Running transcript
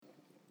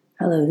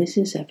Hello, this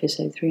is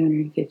episode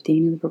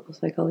 315 of the Purple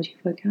Psychology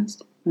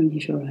Podcast. I'm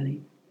Nisha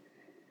Riley.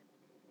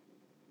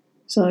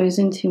 So I was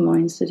in two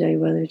minds today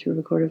whether to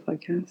record a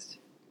podcast.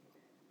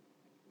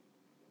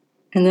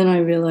 And then I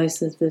realized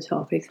that the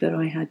topic that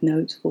I had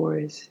notes for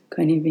is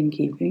kind of in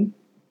keeping.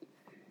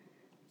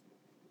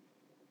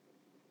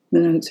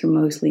 The notes are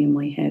mostly in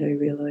my head, I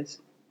realize.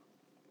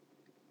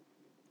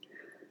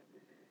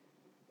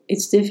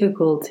 It's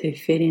difficult to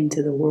fit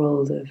into the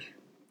world of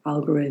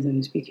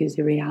algorithms because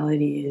the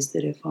reality is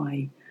that if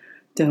I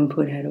don't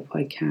put out a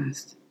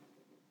podcast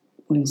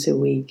once a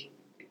week,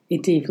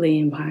 it deeply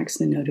impacts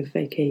the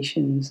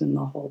notifications and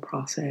the whole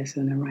process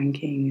and the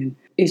ranking. And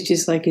it's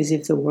just like as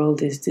if the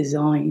world is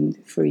designed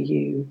for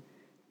you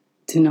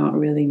to not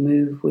really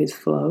move with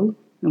flow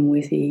and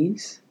with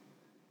ease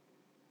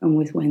and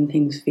with when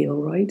things feel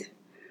right.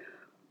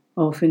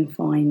 I often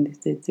find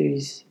that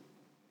there's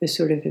a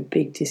sort of a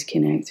big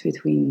disconnect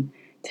between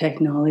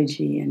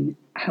technology and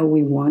how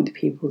we want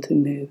people to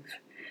move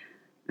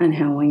and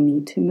how I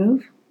need to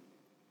move.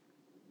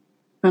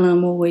 And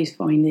I'm always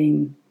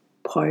finding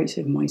parts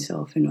of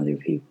myself in other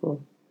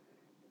people.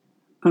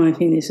 And I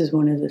think this is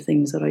one of the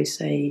things that I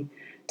say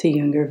to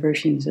younger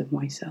versions of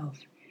myself,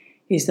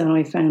 is that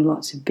I found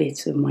lots of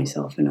bits of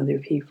myself in other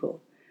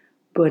people,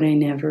 but I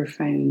never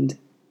found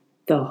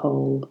the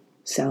whole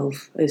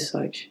self as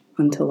such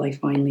until I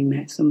finally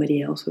met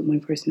somebody else with my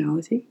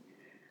personality.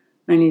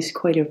 And it's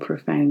quite a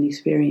profound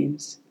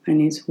experience. And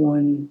it's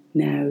one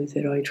now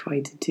that I try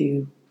to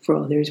do for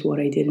others what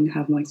I didn't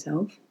have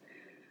myself.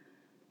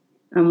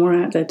 And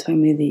we're at that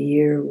time of the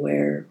year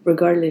where,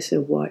 regardless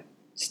of what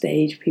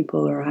stage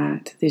people are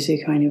at, there's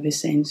a kind of a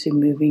sense of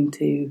moving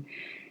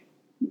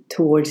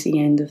towards the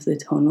end of the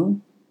tunnel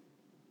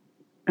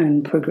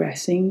and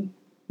progressing,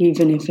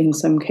 even if in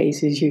some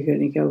cases you're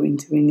going to go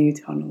into a new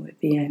tunnel at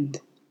the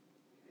end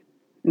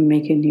and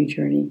make a new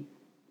journey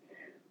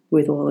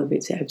with all of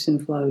its ebbs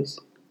and flows.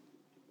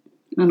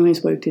 And I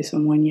spoke to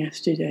someone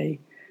yesterday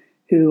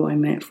who I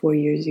met 4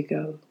 years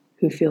ago,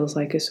 who feels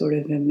like a sort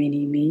of a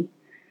mini me.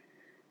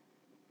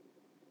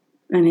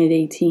 And at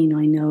 18,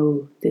 I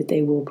know that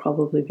they will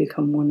probably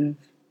become one of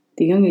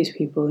the youngest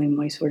people in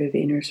my sort of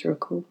inner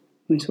circle,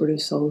 my sort of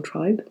soul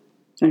tribe.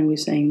 And I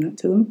was saying that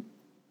to them.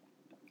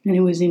 And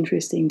it was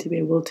interesting to be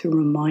able to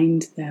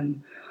remind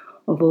them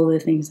of all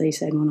the things they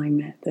said when I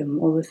met them,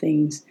 all the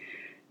things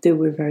that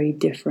were very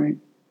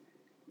different.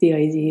 The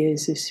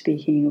ideas of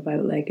speaking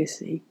about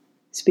legacy,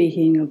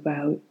 speaking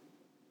about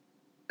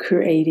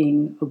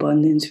creating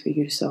abundance for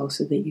yourself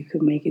so that you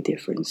could make a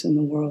difference in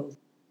the world,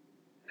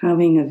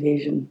 having a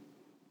vision.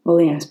 All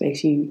the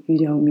aspects you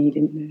don't meet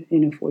in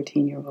a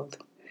 14-year-old,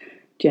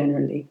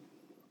 generally.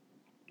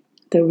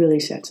 That really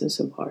sets us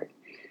apart.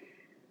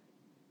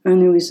 And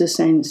there was a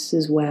sense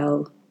as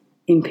well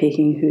in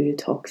picking who to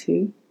talk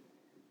to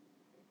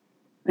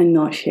and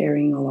not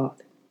sharing a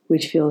lot,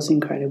 which feels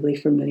incredibly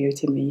familiar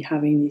to me,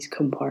 having these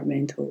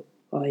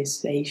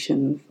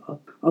compartmentalization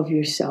of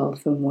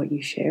yourself and what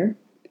you share.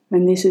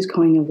 And this is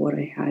kind of what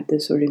I had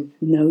the sort of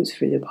notes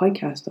for the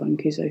podcast on,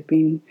 because I've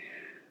been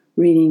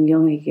reading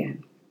Jung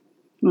again.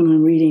 And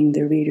I'm reading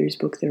the Reader's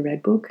Book, the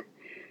Red Book,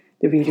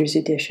 the Reader's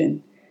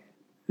Edition.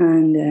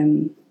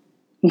 And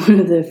one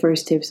of the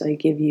first tips I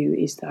give you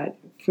is that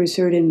for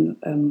certain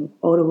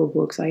Audible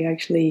books, I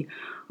actually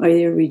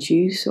either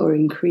reduce or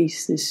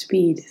increase the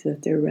speed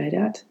that they're read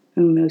at.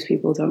 And most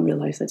people don't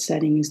realize that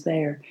setting is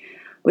there.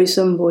 But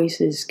some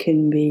voices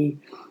can be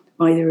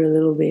either a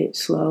little bit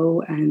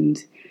slow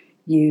and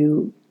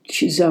you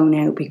zone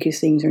out because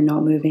things are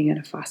not moving at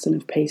a fast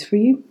enough pace for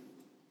you.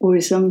 Or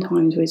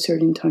sometimes with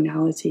certain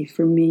tonality,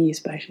 for me,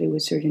 especially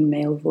with certain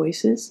male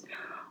voices,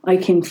 I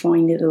can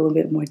find it a little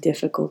bit more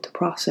difficult to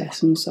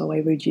process. And so I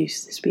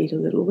reduce the speed a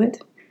little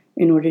bit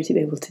in order to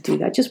be able to do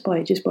that, just by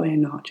a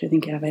notch. I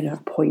think I have it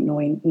at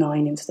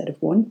 0.9 instead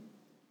of 1.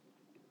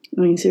 I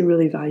mean, it's a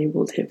really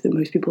valuable tip that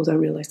most people don't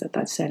realize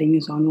that setting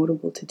is on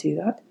Audible to do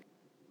that.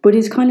 But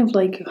it's kind of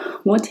like,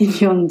 what did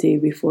Jung do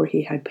before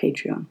he had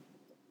Patreon?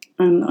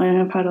 And I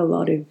have had a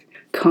lot of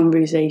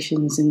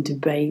conversations and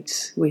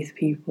debates with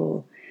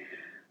people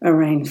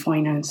around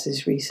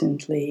finances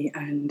recently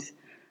and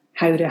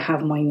how to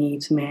have my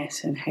needs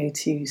met and how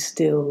to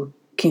still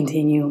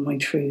continue on my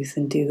truth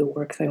and do the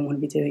work that I want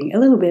to be doing. A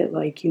little bit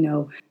like,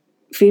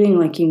 feeling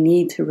like you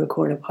need to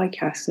record a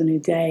podcast on a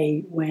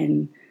day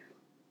when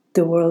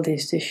the world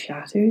is just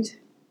shattered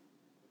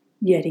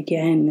yet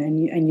again,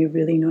 and you're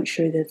really not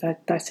sure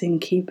that's in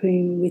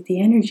keeping with the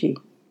energy.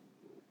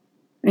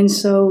 And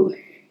so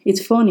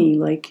it's funny,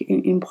 like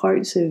in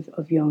parts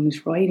of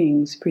Jung's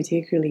writings,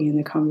 particularly in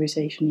the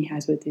conversation he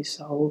has with his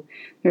soul,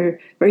 they're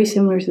very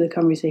similar to the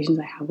conversations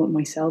I have with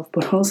myself,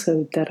 but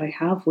also that I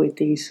have with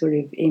these sort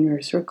of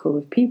inner circle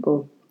of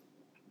people,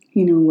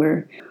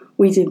 where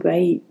we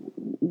debate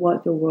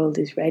what the world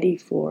is ready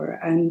for.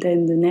 And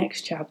then the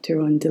next chapter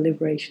on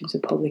deliberations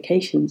of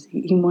publications,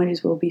 he might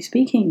as well be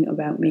speaking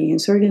about me.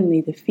 And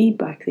certainly the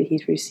feedback that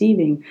he's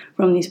receiving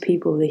from these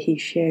people that he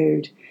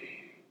shared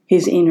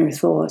his inner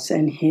thoughts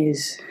and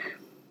his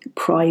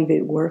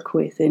private work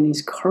with and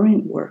his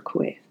current work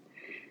with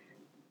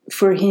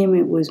for him,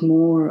 it was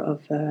more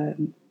of a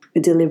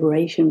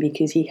deliberation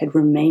because he had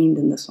remained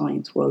in the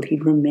science world,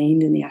 he'd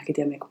remained in the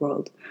academic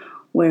world,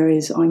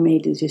 whereas I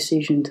made the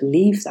decision to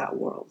leave that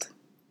world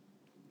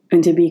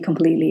and to be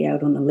completely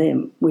out on a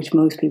limb, which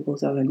most people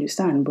don't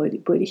understand.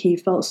 But he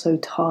felt so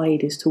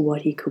tied as to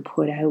what he could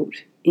put out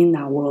in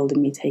that world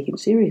and be taken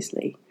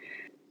seriously.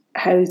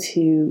 How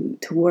to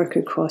work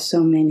across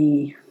so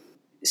many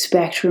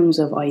spectrums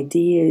of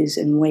ideas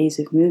and ways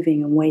of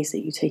moving and ways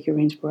that you take your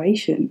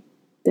inspiration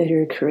that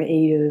are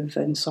creative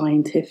and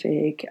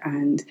scientific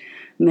and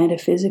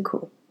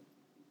metaphysical.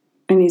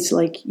 And it's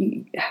like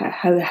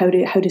how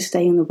to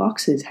stay in the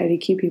boxes, how to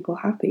keep people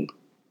happy.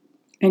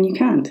 And you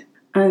can't.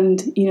 And,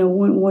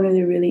 one of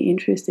the really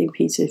interesting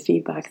pieces of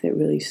feedback that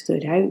really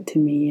stood out to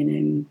me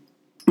and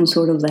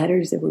sort of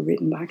letters that were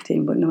written back to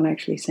him, but not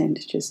actually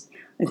sent, just,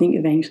 I think,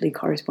 eventually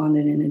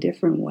corresponded in a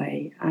different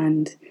way.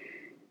 And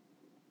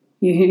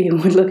you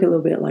would look a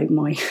little bit like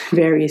my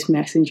various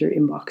messenger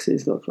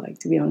inboxes look like,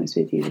 to be honest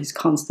with you, this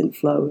constant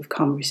flow of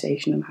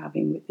conversation I'm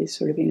having with this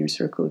sort of inner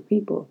circle of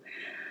people.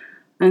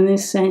 And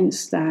this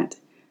sense that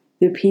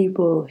the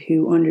people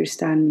who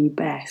understand me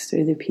best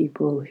are the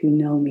people who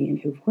know me and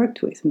who've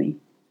worked with me,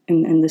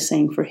 and the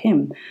same for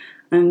him.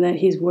 And that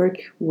his work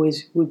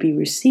would be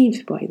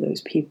received by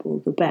those people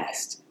the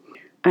best.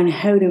 And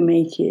how to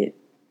make it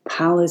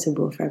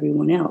palatable for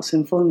everyone else.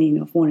 And funnily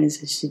enough, one of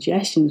his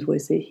suggestions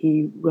was that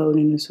he wrote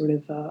in a sort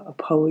of a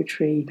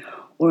poetry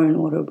or an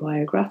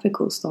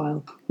autobiographical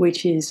style,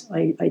 which is,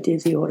 I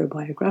did the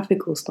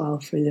autobiographical style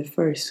for the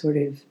first sort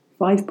of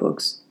 5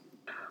 books.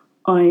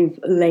 I've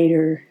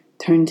later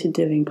turned to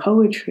doing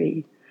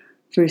poetry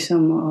for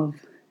some of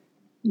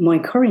my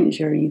current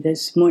journey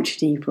that's much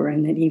deeper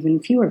and that even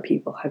fewer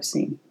people have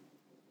seen.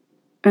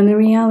 And the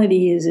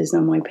reality is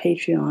that my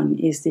Patreon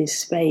is this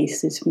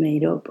space that's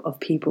made up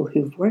of people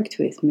who've worked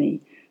with me,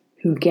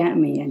 who get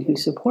me and who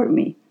support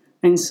me.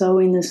 And so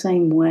in the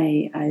same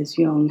way as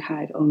Jung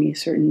had only a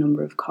certain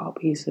number of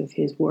copies of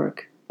his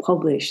work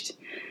published,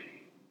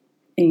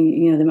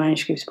 the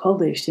manuscripts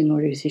published in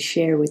order to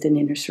share with an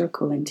inner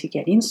circle and to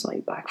get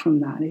insight back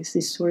from that, is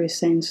this sort of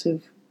sense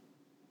of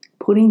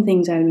putting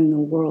things out in the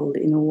world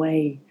in a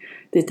way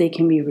that they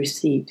can be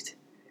received,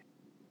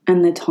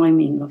 and the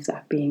timing of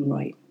that being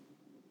right.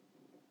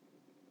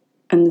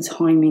 And the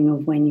timing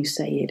of when you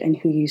say it and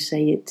who you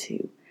say it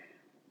to.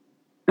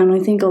 And I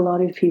think a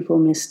lot of people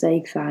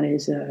mistake that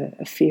as a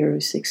fear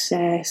of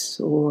success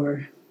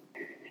or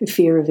a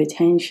fear of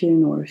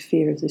attention or a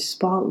fear of the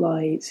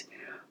spotlight.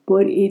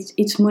 But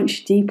it's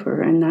much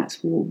deeper, and that's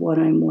what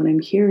I'm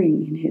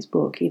hearing in his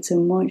book. It's a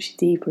much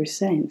deeper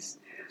sense.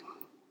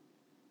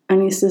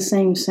 And it's the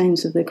same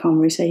sense of the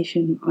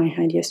conversation I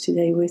had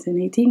yesterday with an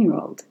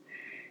 18-year-old.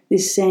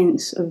 This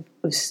sense of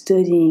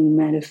studying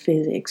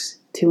metaphysics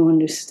to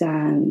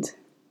understand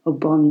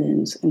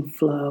abundance and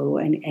flow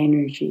and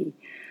energy,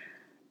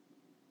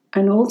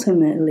 and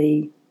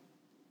ultimately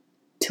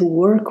to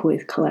work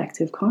with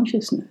collective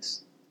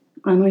consciousness.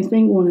 And I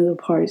think one of the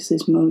parts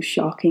that's most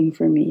shocking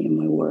for me in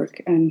my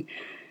work, and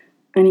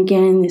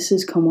again, this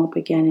has come up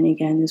again and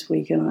again this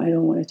week, and I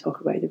don't want to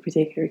talk about the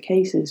particular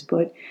cases,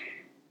 but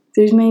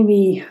there's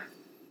maybe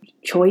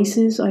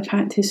choices I've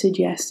had to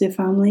suggest to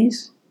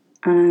families,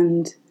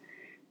 and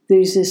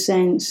there's a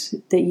sense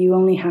that you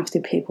only have to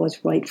pick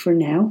what's right for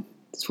now.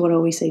 That's what I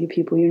always say to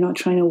people. You're not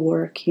trying to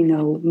work,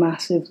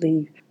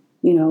 massively,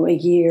 a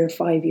year,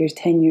 5 years,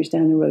 10 years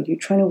down the road. You're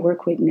trying to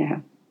work with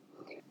now.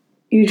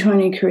 You're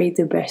trying to create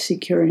the best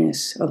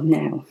secureness of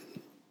now.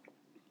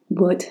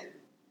 But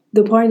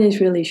the part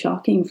that's really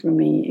shocking for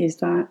me is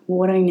that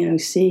what I now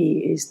see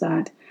is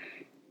that,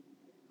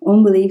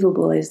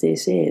 unbelievable as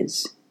this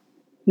is,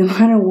 no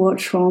matter what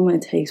trauma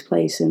takes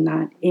place in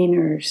that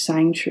inner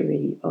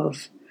sanctuary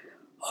of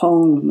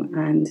home,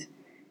 and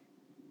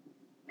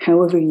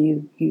however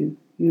you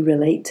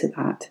relate to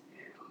that,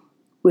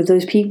 with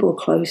those people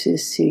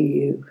closest to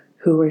you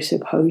who are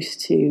supposed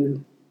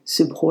to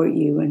support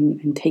you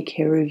and take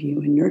care of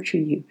you and nurture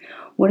you,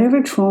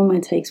 whatever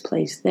trauma takes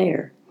place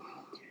there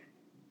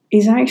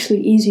is actually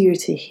easier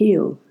to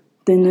heal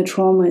than the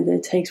trauma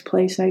that takes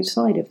place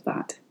outside of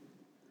that.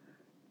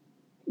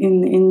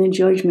 In the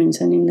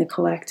judgments and in the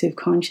collective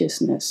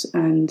consciousness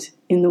and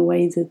in the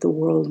way that the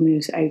world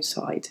moves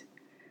outside.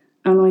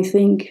 And I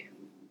think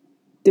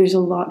there's a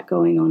lot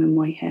going on in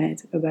my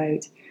head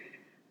about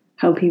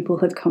how people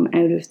have come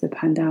out of the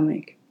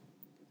pandemic.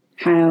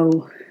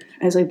 How,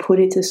 as I put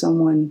it to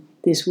someone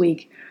this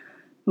week,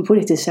 I put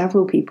it to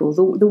several people,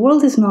 the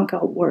world has not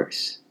got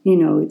worse.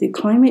 The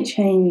climate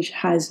change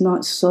has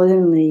not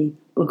suddenly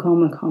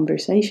become a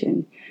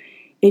conversation.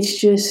 It's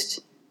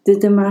just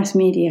that the mass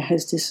media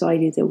has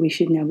decided that we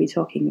should now be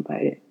talking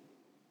about it.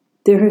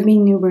 There have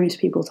been numerous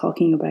people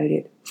talking about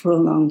it for a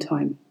long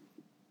time.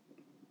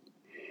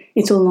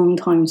 It's a long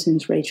time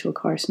since Rachel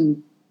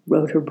Carson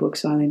wrote her book,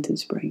 Silent in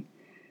Spring.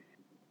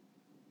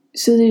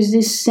 So there's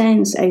this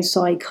sense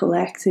outside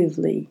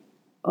collectively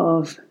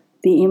of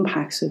the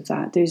impacts of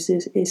that. There's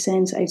a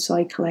sense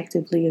outside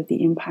collectively of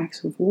the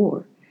impacts of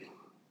war.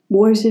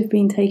 Wars have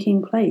been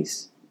taking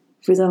place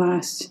for the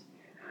last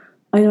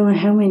I don't know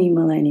how many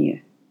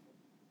millennia,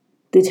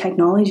 the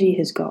technology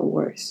has got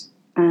worse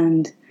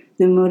and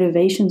the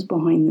motivations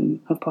behind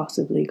them have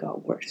possibly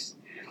got worse.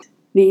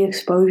 The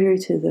exposure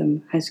to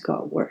them has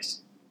got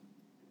worse.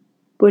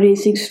 But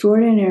it's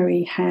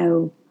extraordinary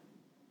how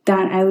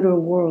that outer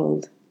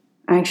world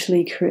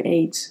actually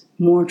creates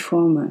more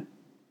trauma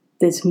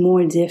that's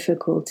more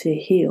difficult to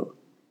heal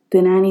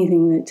than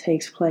anything that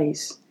takes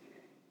place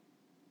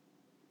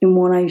in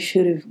what I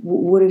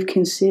would have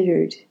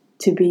considered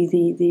to be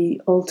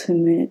the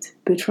ultimate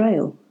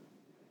betrayal.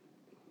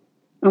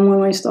 And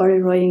when I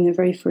started writing the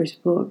very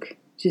first book,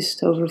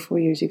 just over 4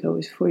 years ago, it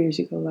was 4 years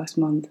ago last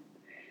month,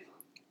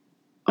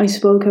 I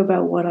spoke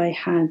about what I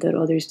had that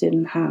others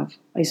didn't have.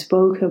 I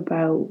spoke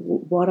about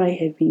what I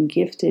had been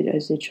gifted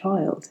as a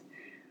child.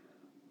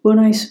 When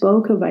I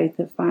spoke about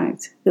the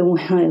fact that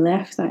when I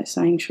left that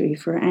sanctuary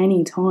for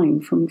any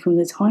time, from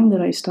the time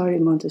that I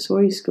started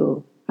Montessori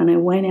school, and I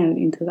went out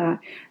into that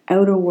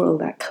outer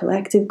world, that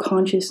collective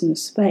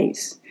consciousness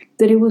space,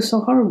 that it was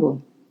so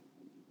horrible.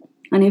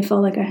 And it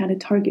felt like I had a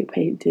target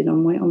painted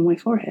on my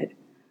forehead.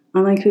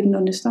 And I couldn't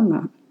understand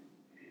that.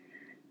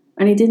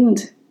 And it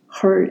didn't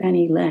hurt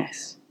any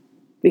less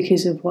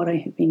because of what I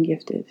had been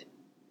gifted.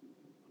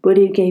 But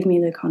it gave me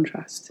the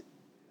contrast.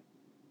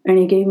 And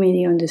it gave me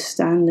the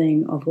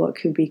understanding of what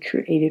could be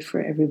created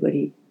for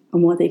everybody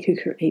and what they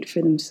could create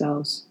for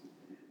themselves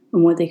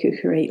and what they could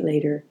create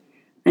later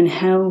and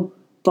how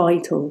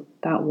vital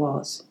that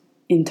was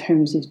in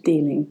terms of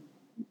dealing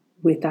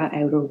with that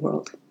outer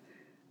world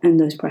and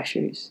those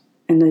pressures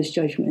and those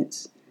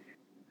judgments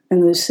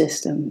and those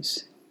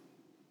systems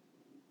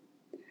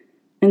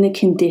and the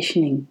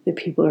conditioning that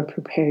people are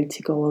prepared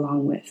to go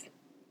along with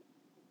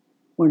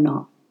or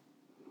not.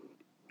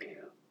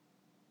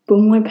 But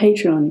my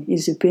Patreon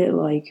is a bit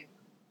like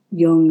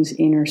Jung's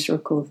inner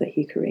circle that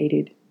he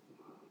created.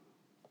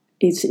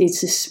 It's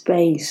a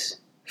space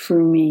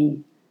for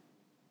me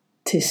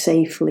to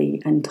safely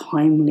and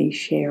timely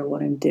share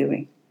what I'm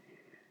doing.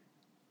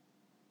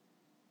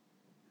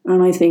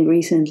 And I think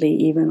recently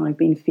even I've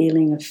been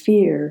feeling a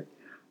fear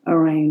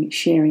around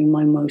sharing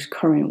my most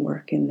current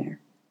work in there.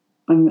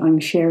 I'm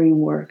sharing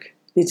work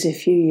that's a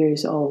few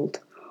years old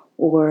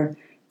or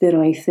that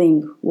I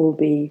think will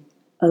be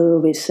a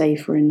little bit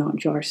safer and not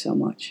jar so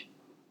much.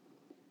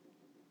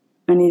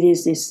 And it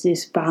is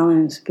this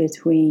balance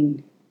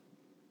between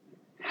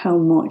how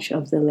much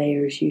of the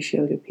layers you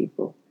show to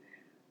people.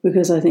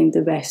 Because I think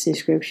the best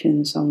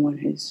description someone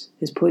has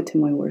put to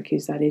my work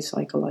is that it's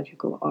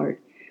psychological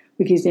art.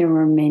 Because there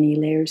are many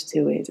layers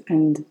to it.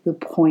 And the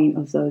point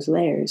of those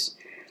layers,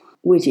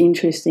 which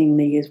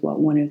interestingly is what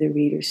one of the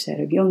readers said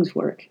of Jung's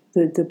work,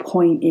 the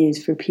point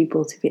is for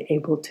people to be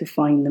able to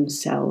find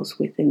themselves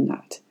within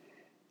that.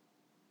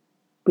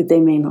 But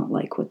they may not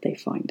like what they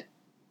find.